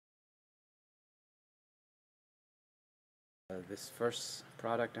This first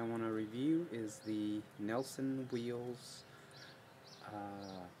product I want to review is the Nelson Wheels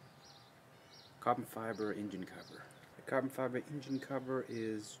carbon fiber engine cover. The carbon fiber engine cover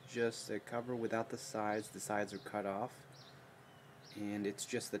is just a cover without the sides. The sides are cut off, and it's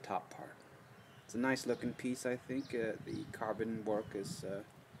just the top part. It's a nice looking piece, I think. The carbon work is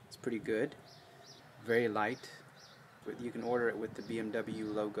pretty good. Very light. But you can order it with the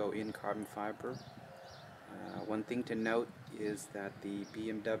BMW logo in carbon fiber. One thing to note is that the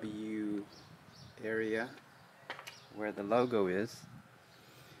BMW area where the logo is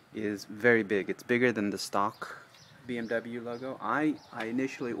very big. It's bigger than the stock BMW logo. I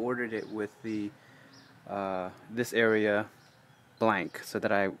initially ordered it with the this area blank so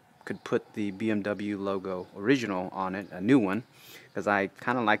that I could put the BMW logo original on it, a new one, because I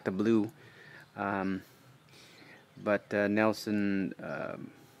kind of like the blue. But Nelson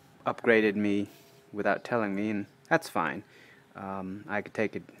upgraded me without telling me, and that's fine. I could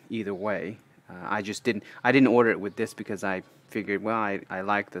take it either way. I didn't order it with this because I figured, well, I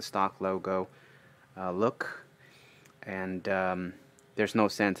like the stock logo look, and there's no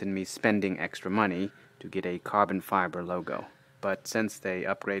sense in me spending extra money to get a carbon fiber logo. But since they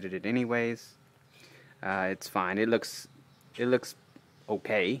upgraded it anyways, it's fine. It looks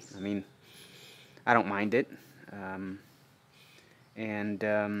okay. I mean, I don't mind it.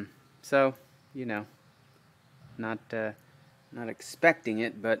 So, you know, not expecting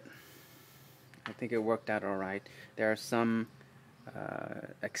it, but I think it worked out all right. There are some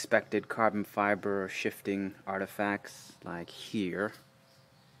expected carbon fiber shifting artifacts, like here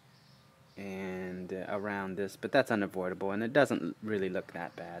and around this, but that's unavoidable, and it doesn't really look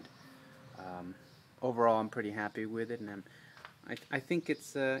that bad. Overall, I'm pretty happy with it, and I think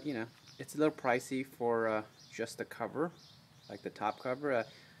it's you know, it's a little pricey for just the cover, like the top cover.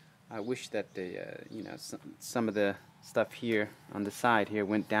 I wish that the you know, some of the stuff here on the side here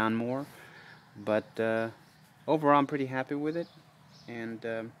went down more, but overall I'm pretty happy with it,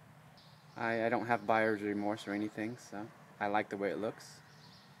 and I don't have buyer's remorse or anything, so I like the way it looks,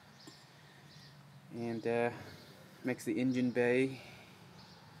 and makes the engine bay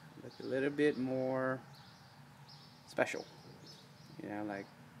look a little bit more special. You know, like,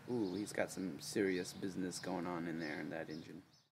 ooh, he's got some serious business going on in there in that engine.